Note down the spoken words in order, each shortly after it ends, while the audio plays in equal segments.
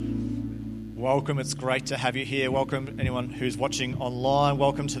Welcome, it's great to have you here. Welcome anyone who's watching online.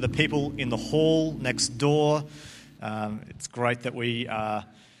 Welcome to the people in the hall next door. It's great that we are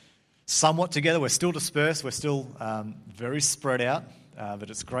somewhat together. We're still dispersed, we're still very spread out, but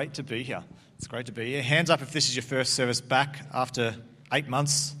it's great to be here. It's great to be here. Hands up if this is your first service back after 8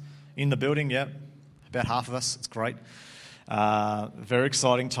 months in the building. Yep, about half of us. It's great. Very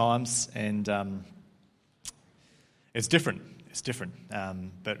exciting times, and it's different. It's different,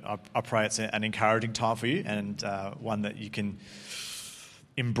 but I pray it's an encouraging time for you, and one that you can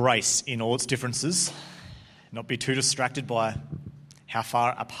embrace in all its differences, not be too distracted by how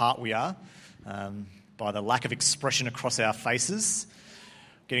far apart we are, by the lack of expression across our faces,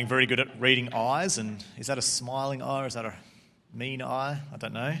 getting very good at reading eyes, and is that a smiling eye or is that a mean eye? I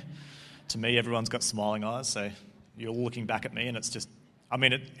don't know. To me, everyone's got smiling eyes, so you're looking back at me and it's just, I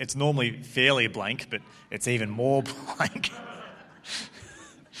mean, it's normally fairly blank, but it's even more blank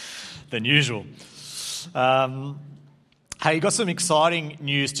than usual. Hey, got some exciting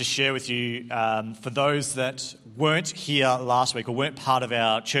news to share with you. For those that weren't here last week or weren't part of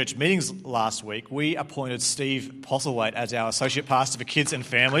our church meetings last week, we appointed Steve Postlethwaite as our Associate Pastor for Kids and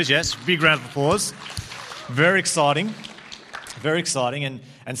Families. Yes, big round of applause. Very exciting. Very exciting.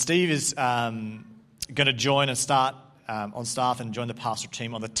 And Steve is going to join and start on staff and join the pastoral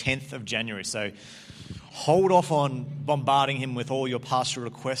team on the 10th of January. So hold off on bombarding him with all your pastoral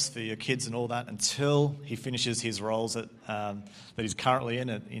requests for your kids and all that until he finishes his roles that he's currently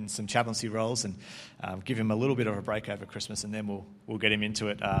in some chaplaincy roles, and give him a little bit of a break over Christmas, and then we'll get him into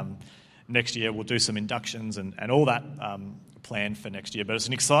it next year. We'll do some inductions and all that planned for next year. But it's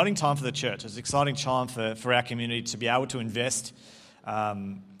an exciting time for the church. It's an exciting time for our community to be able to invest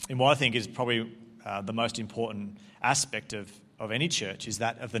in what I think is probably the most important aspect of any church, is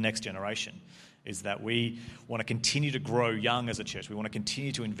that of the next generation. Is that we want to continue to grow young as a church. We want to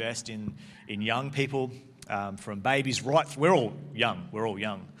continue to invest in young people, from babies right through. We're all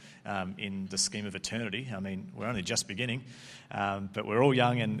young in the scheme of eternity. I mean, we're only just beginning, but we're all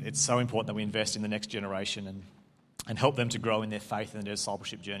young, and it's so important that we invest in the next generation and help them to grow in their faith and their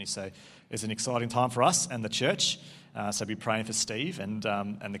discipleship journey. So it's an exciting time for us and the church. So be praying for Steve and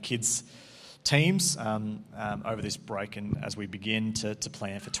the kids' teams over this break, and as we begin to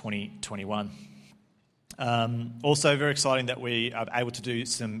plan for 2021. Also very exciting that we are able to do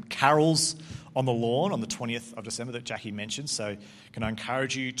some carols on the lawn on the 20th of December that Jackie mentioned. So can I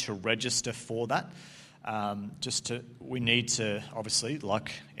encourage you to register for that? We need to, obviously,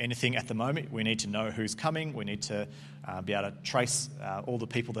 like anything at the moment, we need to know who's coming. We need to be able to trace all the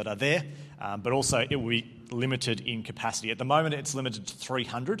people that are there, but also it will be limited in capacity. At the moment, it's limited to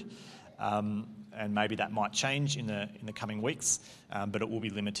 300. And maybe that might change in the coming weeks, but it will be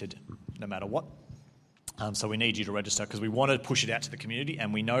limited no matter what. So we need you to register because we want to push it out to the community,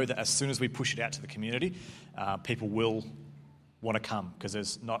 and we know that as soon as we push it out to the community, people will want to come because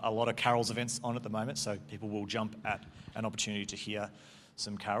there's not a lot of carols events on at the moment, so people will jump at an opportunity to hear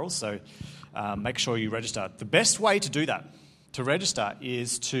some carols. So make sure you register. The best way to do that, to register,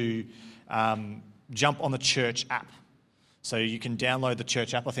 is to jump on the church app. So you can download the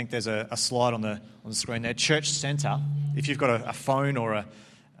church app. I think there's a slide on the screen there. Church Centre. If you've got a phone or an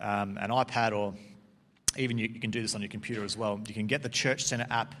iPad, or even you can do this on your computer as well, you can get the Church Centre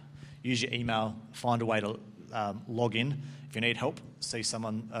app, use your email, find a way to log in. If you need help, see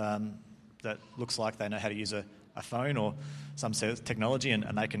someone that looks like they know how to use a phone or some sort of technology,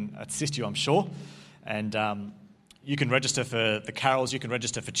 and they can assist you, I'm sure. And you can register for the carols, you can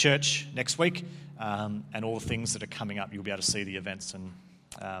register for church next week, and all the things that are coming up. You'll be able to see the events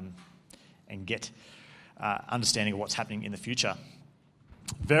and get understanding of what's happening in the future.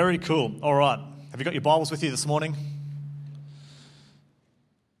 Very cool. All right. Have you got your Bibles with you this morning?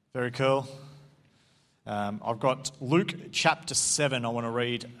 Very cool. I've got Luke chapter 7. I want to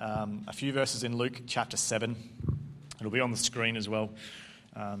read a few verses in Luke chapter 7. It'll be on the screen as well.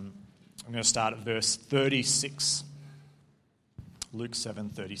 I'm going to start at verse 36. Luke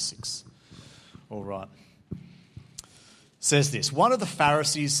 7:36. All right. It says this: one of the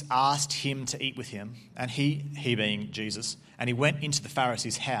Pharisees asked him to eat with him, and he being Jesus, and he went into the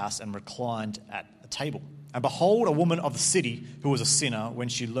Pharisee's house and reclined at a table. And behold, a woman of the city who was a sinner, when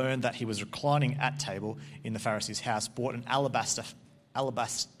she learned that he was reclining at table in the Pharisee's house, bought an alabaster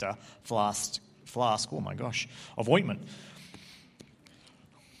flask, oh my gosh, of ointment.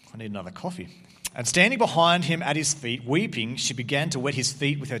 I need another coffee. And standing behind him at his feet, weeping, she began to wet his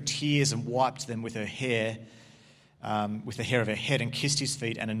feet with her tears and wiped them with her hair, with the hair of her head, and kissed his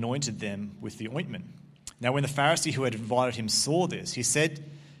feet and anointed them with the ointment. Now when the Pharisee who had invited him saw this, he said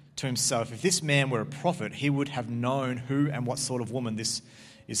to himself, if this man were a prophet, he would have known who and what sort of woman this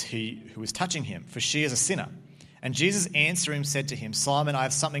is he who is touching him, for she is a sinner." And Jesus answering said to him, "Simon, I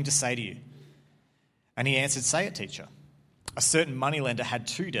have something to say to you." And he answered, "Say it, teacher." "A certain moneylender had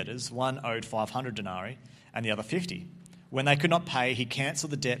two debtors, one owed 500 denarii and the other 50. When they could not pay, he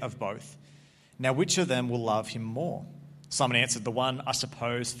cancelled the debt of both. Now which of them will love him more?" Simon answered, "The one, I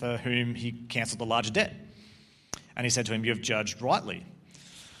suppose, for whom he cancelled the larger debt." And he said to him, "You have judged rightly."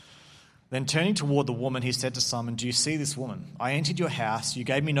 Then turning toward the woman, he said to Simon, "Do you see this woman? I entered your house. You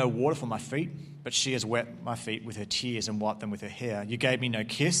gave me no water for my feet, but she has wet my feet with her tears and wiped them with her hair. You gave me no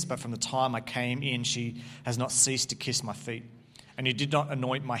kiss, but from the time I came in, she has not ceased to kiss my feet. And you did not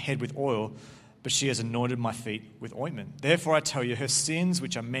anoint my head with oil, but she has anointed my feet with ointment. Therefore I tell you, her sins,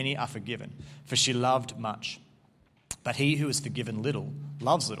 which are many, are forgiven, for she loved much. But he who is forgiven little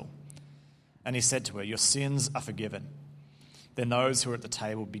loves little." And he said to her, "Your sins are forgiven." Then those who were at the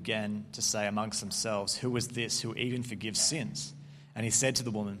table began to say amongst themselves, "Who is this who even forgives sins?" And he said to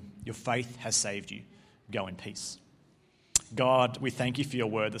the woman, "Your faith has saved you. Go in peace." God, we thank you for your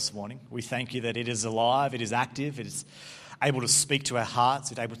word this morning. We thank you that it is alive, it is active, it is able to speak to our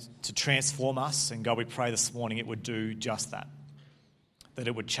hearts, it's able to transform us. And God, we pray this morning it would do just that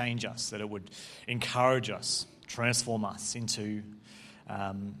it would change us, that it would encourage us, transform us into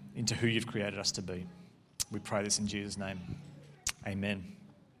who you've created us to be. We pray this in Jesus' name. Amen.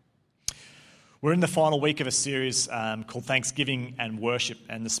 We're in the final week of a series called Thanksgiving and Worship,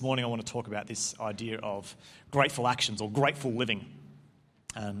 and this morning I want to talk about this idea of grateful actions or grateful living.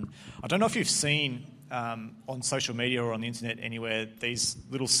 I don't know if you've seen on social media or on the internet anywhere these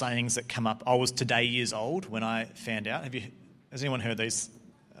little sayings that come up. "I was today years old when I found out." Has anyone heard these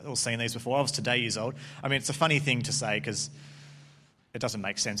or seen these before? "I was today years old." I mean, it's a funny thing to say because it doesn't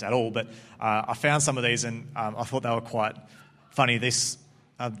make sense at all, but I found some of these and I thought they were quite funny.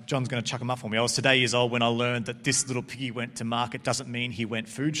 John's going to chuck them up for me. "I was today years old when I learned that this little piggy went to market doesn't mean he went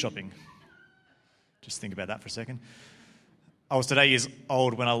food shopping." Just think about that for a second. "I was today years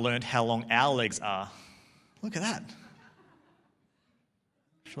old when I learned how long our legs are." Look at that.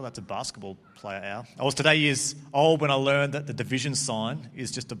 I'm sure that's a basketball player, Al. "I was today years old when I learned that the division sign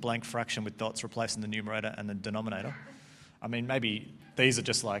is just a blank fraction with dots replacing the numerator and the denominator." I mean, maybe these are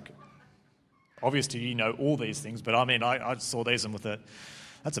just like obvious to you, you know all these things, but I mean, I saw these and with it,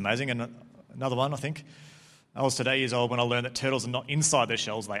 that's amazing. And another one, I think. "I was today years old when I learned that turtles are not inside their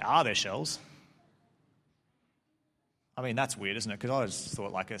shells, they are their shells." I mean, that's weird, isn't it? Because I just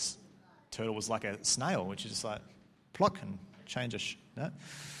thought like a turtle was like a snail, which is just like pluck and change no?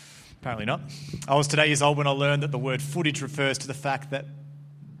 Apparently not. "I was today years old when I learned that the word footage refers to the fact that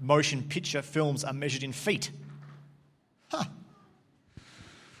motion picture films are measured in feet." Huh.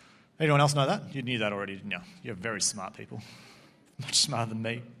 Anyone else know that? You knew that already, didn't you? You're very smart people. Much smarter than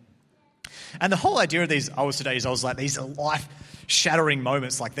me. And the whole idea of these "I was today years old" is like these are life-shattering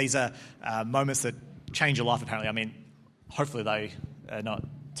moments. Like these are moments that change your life, apparently. I mean, hopefully they are not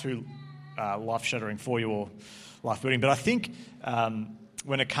too life-shattering for you or life-building. But I think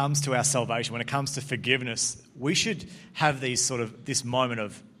when it comes to our salvation, when it comes to forgiveness, we should have this moment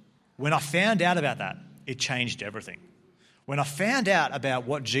of, when I found out about that, it changed everything. When I found out about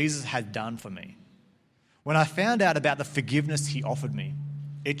what Jesus had done for me, when I found out about the forgiveness he offered me,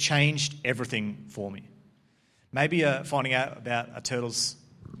 it changed everything for me. Maybe finding out about a turtle's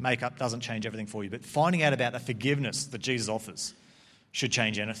makeup doesn't change everything for you, but finding out about the forgiveness that Jesus offers should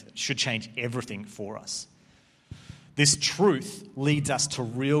change everything for us. This truth leads us to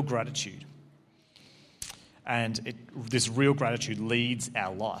real gratitude, and this real gratitude leads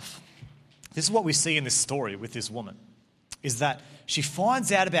our life. This is what we see in this story with this woman, is that she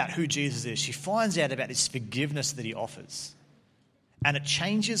finds out about who Jesus is. She finds out about this forgiveness that he offers, and it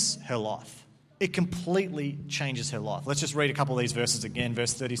changes her life. It completely changes her life. Let's just read a couple of these verses again,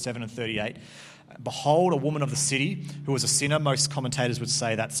 verse 37 and 38. "Behold, a woman of the city who was a sinner." Most commentators would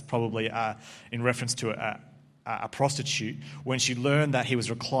say that's probably in reference to a prostitute. "When she learned that he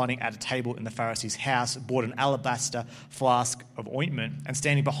was reclining at a table in the Pharisee's house, bought an alabaster flask of ointment, and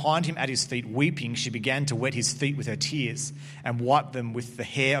standing behind him at his feet weeping, she began to wet his feet with her tears and wiped them with the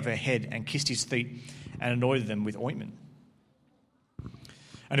hair of her head and kissed his feet and anointed them with ointment."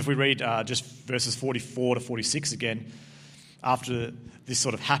 And if we read just verses 44 to 46 again, after this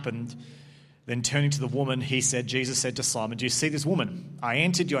sort of happened, then turning to the woman, Jesus said to Simon, "Do you see this woman? I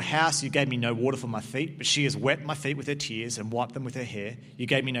entered your house, you gave me no water for my feet, but she has wet my feet with her tears and wiped them with her hair. You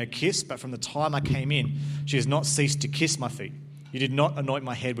gave me no kiss, but from the time I came in, she has not ceased to kiss my feet. You did not anoint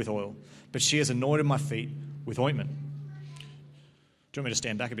my head with oil, but she has anointed my feet with ointment." Do you want me to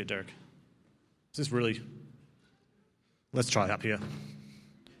stand back a bit, Derek? Is this really... Let's try it up here.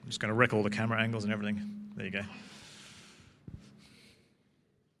 I'm just going to wreck all the camera angles and everything. There you go.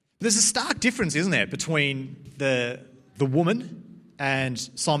 There's a stark difference, isn't there, between the woman and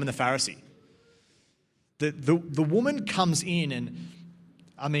Simon the Pharisee. The woman comes in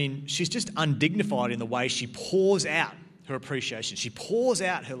and, she's just undignified in the way she pours out her appreciation. She pours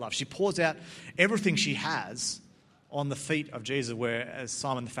out her love. She pours out everything she has on the feet of Jesus, whereas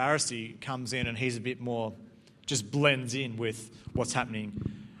Simon the Pharisee comes in and he's a bit more, just blends in with what's happening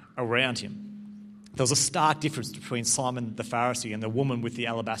around him. There was a stark difference between Simon the Pharisee and the woman with the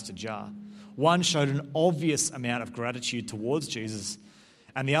alabaster jar. One showed an obvious amount of gratitude towards Jesus,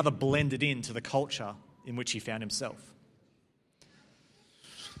 and the other blended into the culture in which he found himself.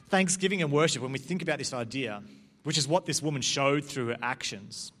 Thanksgiving and worship, when we think about this idea, which is what this woman showed through her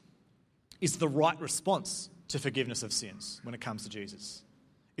actions, is the right response to forgiveness of sins when it comes to Jesus,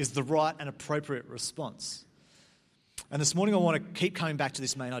 is the right and appropriate response. And this morning I want to keep coming back to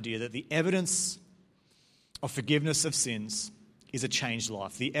this main idea that the evidence of forgiveness of sins is a changed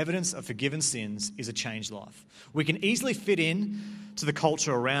life. The evidence of forgiven sins is a changed life. We can easily fit in to the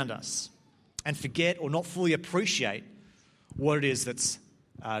culture around us and forget or not fully appreciate what it is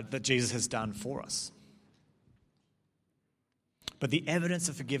that Jesus has done for us. But the evidence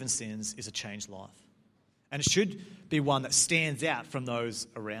of forgiven sins is a changed life. And it should be one that stands out from those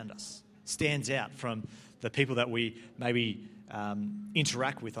around us, stands out from the people that we maybe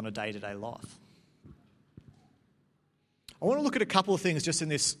interact with on a day-to-day life. I want to look at a couple of things just in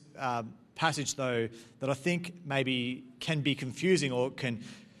this passage, though, that I think maybe can be confusing or can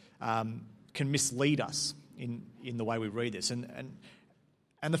mislead us in the way we read this.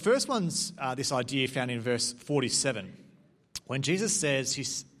 And the first one's this idea found in verse 47. When Jesus says,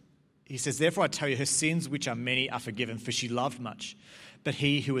 he says, "Therefore I tell you, her sins, which are many, are forgiven, for she loved much. But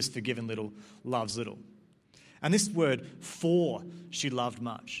he who is forgiven little loves little." And this word, "for she loved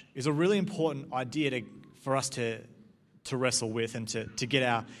much," is a really important idea for us to wrestle with and to get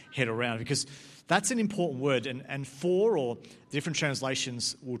our head around, because that's an important word. And "for," or different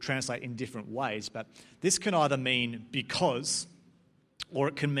translations will translate in different ways, but this can either mean because, or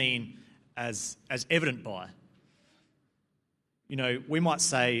it can mean as evident by. You know, we might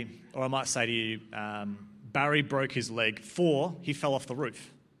say, or I might say to you, Barry broke his leg for he fell off the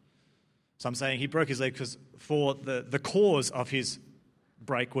roof. So I'm saying he broke his leg because for the cause of his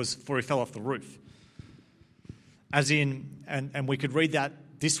break was for he fell off the roof. As in, and we could read that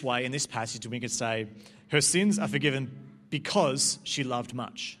this way in this passage, and we could say, her sins are forgiven because she loved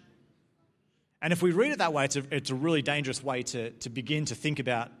much. And if we read it that way, it's a really dangerous way to begin to think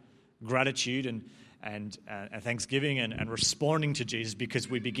about gratitude and thanksgiving and responding to Jesus, because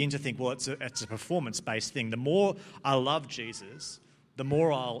we begin to think, well, it's a performance-based thing. The more I love Jesus, the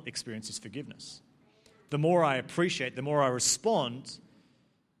more I'll experience his forgiveness. The more I appreciate, the more I respond,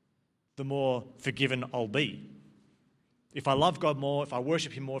 the more forgiven I'll be. If I love God more, if I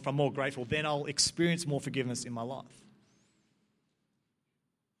worship him more, if I'm more grateful, then I'll experience more forgiveness in my life.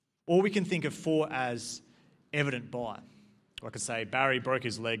 Or we can think of "for" as evident by. I could say, Barry broke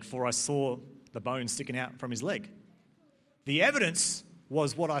his leg for I saw the bone sticking out from his leg. The evidence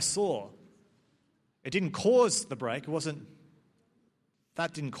was what I saw. It didn't cause the break.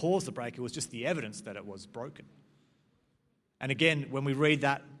 That didn't cause the break. It was just the evidence that it was broken. And again, when we read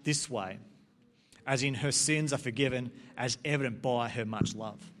that this way, as in her sins are forgiven as evident by her much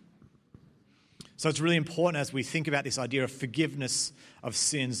love. So it's really important as we think about this idea of forgiveness of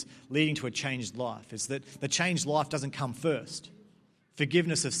sins leading to a changed life, is that the changed life doesn't come first.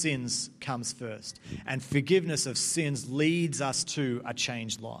 Forgiveness of sins comes first. And forgiveness of sins leads us to a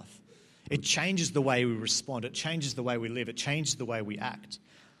changed life. It changes the way we respond. It changes the way we live. It changes the way we act.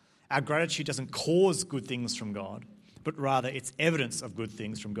 Our gratitude doesn't cause good things from God, but rather it's evidence of good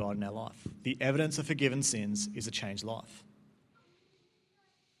things from God in our life. The evidence of forgiven sins is a changed life.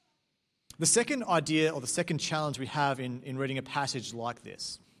 The second idea, or the second challenge we have in reading a passage like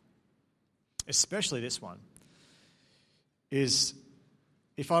this, especially this one, is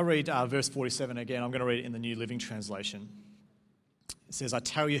if I read verse 47 again, I'm going to read it in the New Living Translation. It says, "I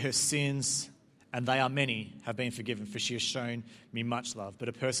tell you her sins, and they are many, have been forgiven, for she has shown me much love. But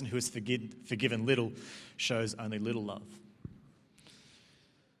a person who is forgiven little shows only little love."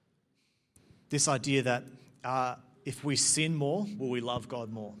 This idea that if we sin more, will we love God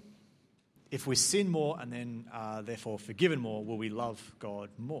more? If we sin more and then therefore forgiven more, will we love God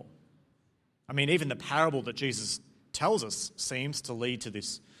more? I mean, even the parable that Jesus tells us seems to lead to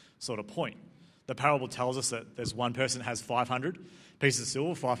this sort of point. The parable tells us that there's one person who has 500 pieces of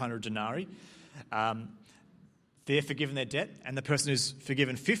silver, 500 denarii. They're forgiven their debt, and the person who's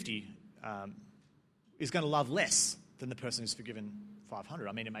forgiven 50 is going to love less than the person who's forgiven 500.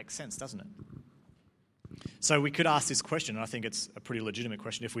 I mean, it makes sense, doesn't it? So we could ask this question, and I think it's a pretty legitimate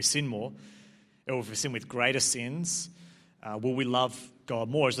question. If we sin more, or if we sin with greater sins, will we love God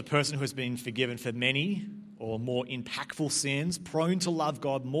more? Is the person who has been forgiven for many or more impactful sins prone to love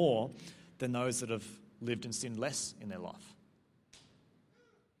God more than those that have lived and sinned less in their life?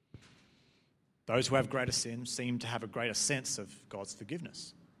 Those who have greater sin seem to have a greater sense of God's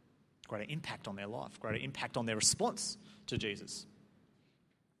forgiveness, greater impact on their life, greater impact on their response to Jesus.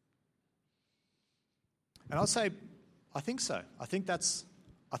 And I'll say, I think so. I think that's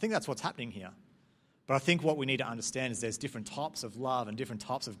what's happening here. But I think what we need to understand is there's different types of love and different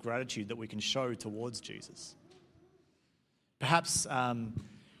types of gratitude that we can show towards Jesus. Perhaps, down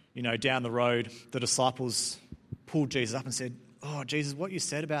the road, the disciples pulled Jesus up and said, "Oh, Jesus, what you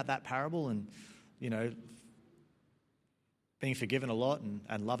said about that parable and, being forgiven a lot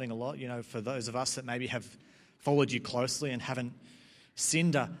and loving a lot, for those of us that maybe have followed you closely and haven't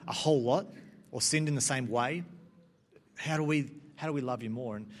sinned a whole lot or sinned in the same way, how do we love you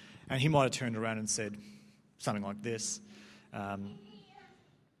more?" And he might have turned around and said something like this: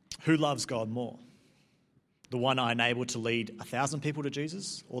 who loves God more? The one I enable to lead 1,000 people to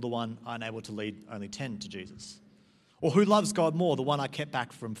Jesus, or the one I enable to lead only 10 to Jesus? Or who loves God more? The one I kept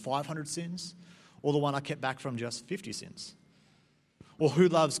back from 500 sins, or the one I kept back from just 50 sins? Or who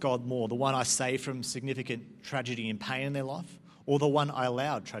loves God more? The one I saved from significant tragedy and pain in their life, or the one I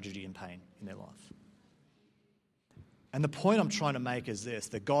allowed tragedy and pain in their life? And the point I'm trying to make is this: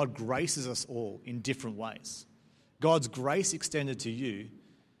 that God graces us all in different ways. God's grace extended to you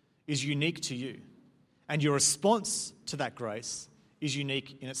is unique to you. And your response to that grace is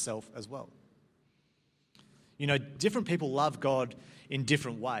unique in itself as well. Different people love God in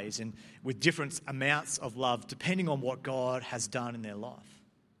different ways and with different amounts of love depending on what God has done in their life.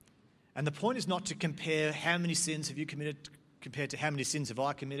 And the point is not to compare how many sins have you committed compared to how many sins have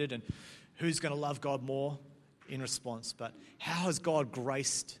I committed and who's going to love God more in response, but how has God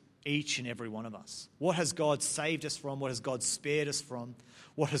graced each and every one of us? What has God saved us from? What has God spared us from?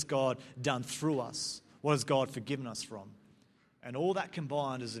 What has God done through us? What has God forgiven us from? And all that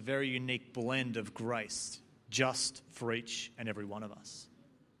combined is a very unique blend of grace just for each and every one of us.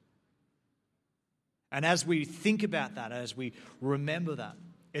 And as we think about that, as we remember that,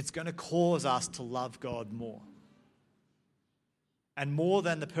 it's going to cause us to love God more. And more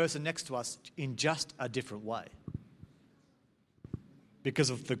than the person next to us in just a different way. Because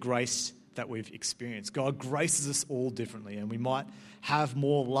of the grace that we've experienced. God graces us all differently, and we might have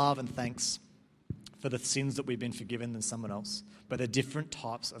more love and thanks for the sins that we've been forgiven than someone else, but they're different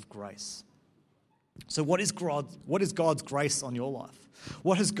types of grace. So what is God's grace on your life?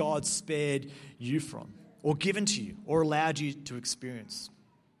 What has God spared you from, or given to you, or allowed you to experience?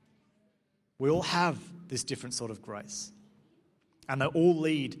 We all have this different sort of grace, and they all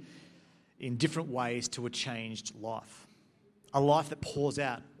lead in different ways to a changed life, a life that pours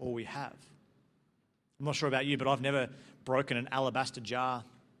out all we have. I'm not sure about you, but I've never broken an alabaster jar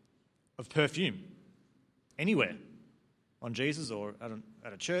of perfume anywhere, on Jesus or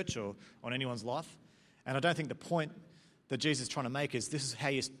at a church or on anyone's life. And I don't think the point that Jesus is trying to make is this is how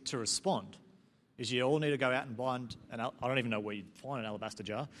you're to respond, is you all need to go out and buy I don't even know where you'd find an alabaster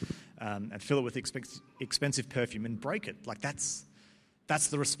jar, and fill it with expensive perfume and break it. Like that's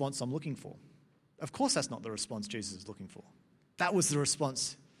the response I'm looking for. Of course that's not the response Jesus is looking for. That was the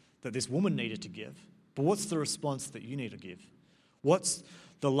response that this woman needed to give. But what's the response that you need to give? What's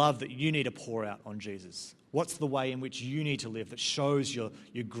the love that you need to pour out on Jesus? What's the way in which you need to live that shows your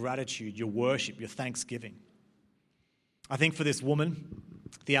gratitude, your worship, your thanksgiving? I think for this woman,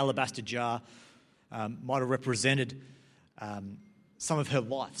 the alabaster jar might have represented some of her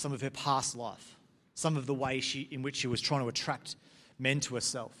life, some of her past life, some of the way in which she was trying to attract men to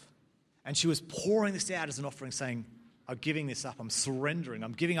herself. And she was pouring this out as an offering, saying, I'm giving this up, I'm surrendering,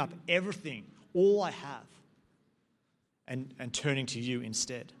 I'm giving up everything, all I have, and turning to you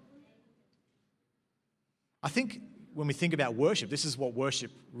instead. I think when we think about worship, this is what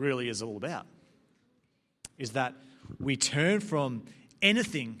worship really is all about, is that we turn from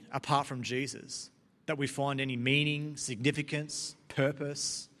anything apart from Jesus, that we find any meaning, significance,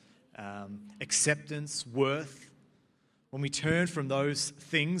 purpose, acceptance, worth. When we turn from those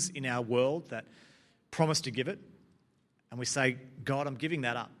things in our world that promise to give it, and we say, God, I'm giving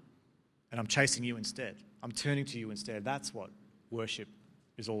that up, and I'm chasing you instead. I'm turning to you instead. That's what worship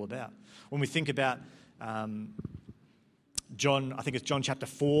is all about. When we think about John, I think it's John chapter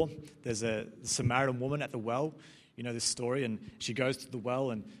 4, there's a Samaritan woman at the well, you know this story, and she goes to the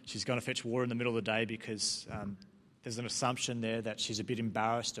well and she's going to fetch water in the middle of the day because there's an assumption there that she's a bit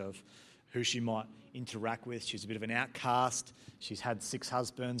embarrassed of who she might interact with. She's a bit of an outcast. She's had 6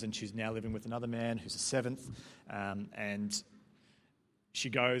 husbands and she's now living with another man who's a 7th. And she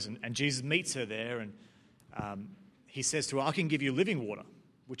goes and Jesus meets her there and he says to her, I can give you living water,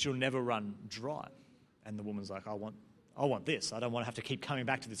 which will never run dry. And the woman's like, I want this. I don't want to have to keep coming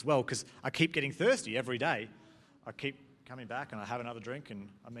back to this well because I keep getting thirsty every day. I keep coming back and I have another drink and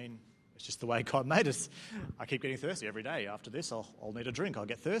it's just the way God made us. I keep getting thirsty every day. After this, I'll need a drink. I'll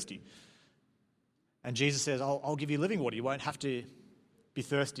get thirsty. And Jesus says, I'll give you living water. You won't have to be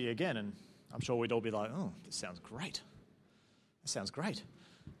thirsty again. And I'm sure we'd all be like, oh, this sounds great. That sounds great.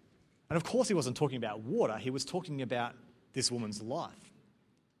 And of course he wasn't talking about water. He was talking about this woman's life.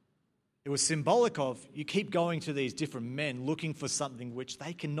 It was symbolic of you keep going to these different men looking for something which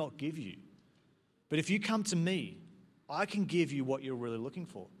they cannot give you. But if you come to me, I can give you what you're really looking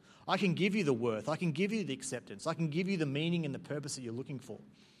for. I can give you the worth. I can give you the acceptance. I can give you the meaning and the purpose that you're looking for.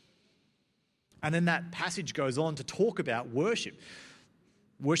 And then that passage goes on to talk about worship,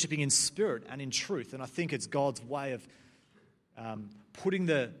 worshiping in spirit and in truth. And I think it's God's way of putting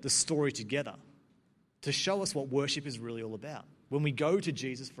the story together to show us what worship is really all about. When we go to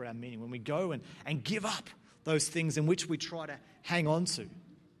Jesus for our meaning, when we go and give up those things in which we try to hang on to.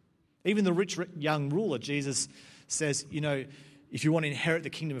 Even the rich young ruler, Jesus says, if you want to inherit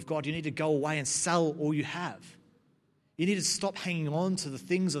the kingdom of God, you need to go away and sell all you have. You need to stop hanging on to the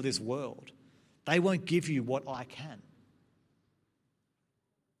things of this world. They won't give you what I can.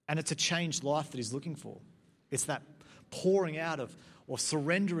 And it's a changed life that he's looking for. It's that pouring out of or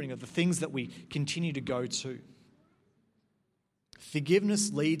surrendering of the things that we continue to go to.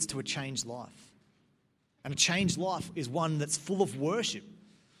 Forgiveness leads to a changed life. And a changed life is one that's full of worship,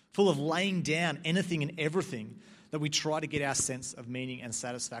 full of laying down anything and everything that we try to get our sense of meaning and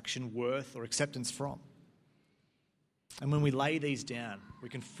satisfaction, worth, or acceptance from. And when we lay these down, we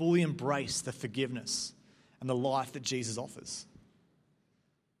can fully embrace the forgiveness and the life that Jesus offers.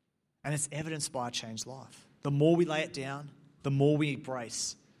 And it's evidenced by a changed life. The more we lay it down, the more we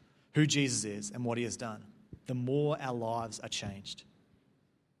embrace who Jesus is and what he has done, the more our lives are changed.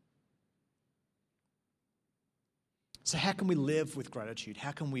 So how can we live with gratitude?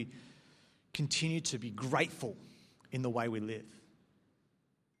 How can we continue to be grateful in the way we live?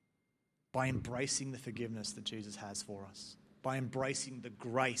 By embracing the forgiveness that Jesus has for us, by embracing the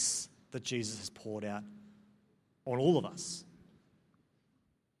grace that Jesus has poured out on all of us.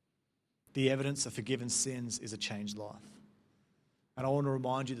 The evidence of forgiven sins is a changed life. And I want to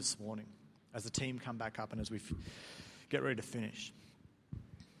remind you this morning, as the team come back up and as we get ready to finish,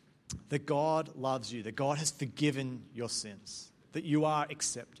 that God loves you, that God has forgiven your sins, that you are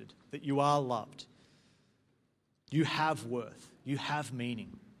accepted, that you are loved. You have worth, you have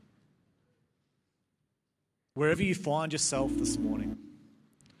meaning. Wherever you find yourself this morning,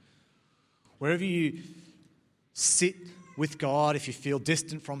 wherever you sit with God, if you feel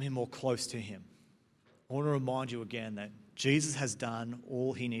distant from him or close to him, I want to remind you again that Jesus has done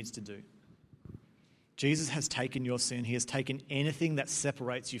all he needs to do. Jesus has taken your sin. He has taken anything that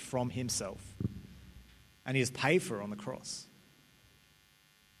separates you from himself. And he has paid for it on the cross.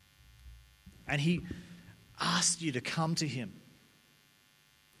 And he asked you to come to him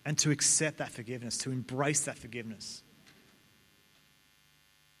and to accept that forgiveness, to embrace that forgiveness.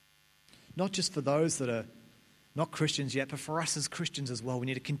 Not just for those that are not Christians yet, but for us as Christians as well. We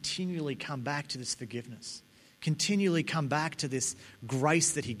need to continually come back to this forgiveness, continually come back to this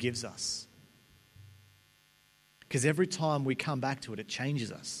grace that he gives us. Because every time we come back to it, it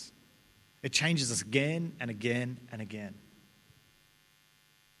changes us. It changes us again and again and again.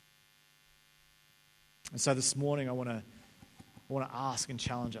 And so this morning I want to ask and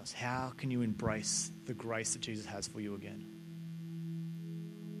challenge us, how can you embrace the grace that Jesus has for you again?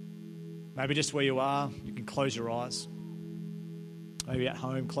 Maybe just where you are, you can close your eyes. Maybe at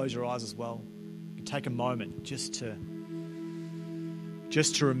home, close your eyes as well. You can take a moment just to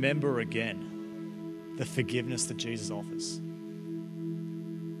remember again the forgiveness that Jesus offers.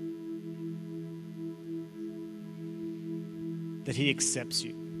 That he accepts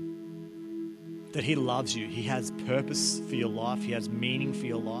you. That he loves you. He has purpose for your life. He has meaning for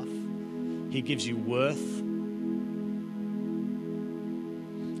your life. He gives you worth.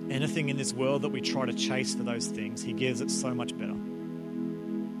 Anything in this world that we try to chase for those things, he gives it so much better.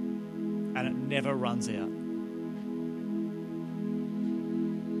 And it never runs out.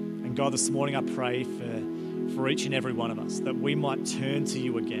 And God, this morning I pray for each and every one of us that we might turn to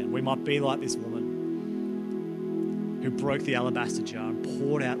you again. We might be like this woman who broke the alabaster jar and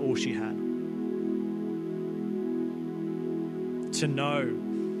poured out all she had. To know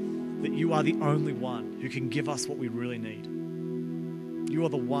that you are the only one who can give us what we really need. You are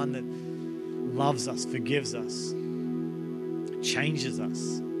the one loves us, forgives us, changes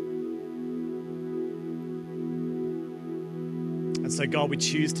us. And so, God, we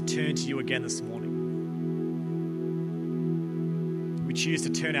choose to turn to you again this morning. We choose to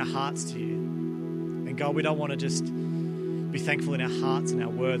turn our hearts to you. And God, we don't want to just be thankful in our hearts and our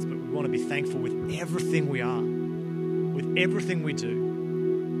words, but we want to be thankful with everything we are, with everything we do.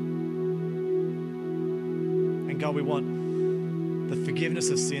 And God, we want the forgiveness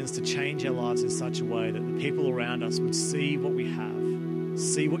of sins to change our lives in such a way that the people around us would see what we have,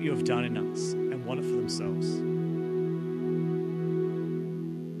 see what you have done in us, and want it for themselves.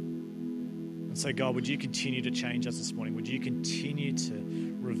 And so, God, would you continue to change us this morning? Would you continue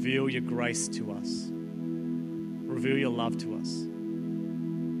to reveal your grace to us? Reveal your love to us.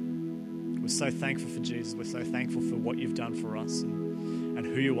 We're so thankful for Jesus. We're so thankful for what you've done for us and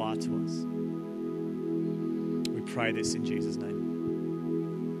who you are to us. We pray this in Jesus'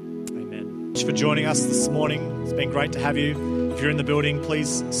 name. Amen. Thanks for joining us this morning. It's been great to have you. If you're in the building,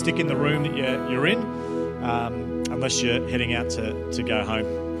 please stick in the room that you're in, unless you're heading out to go home.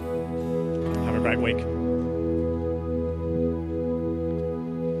 Have a great week.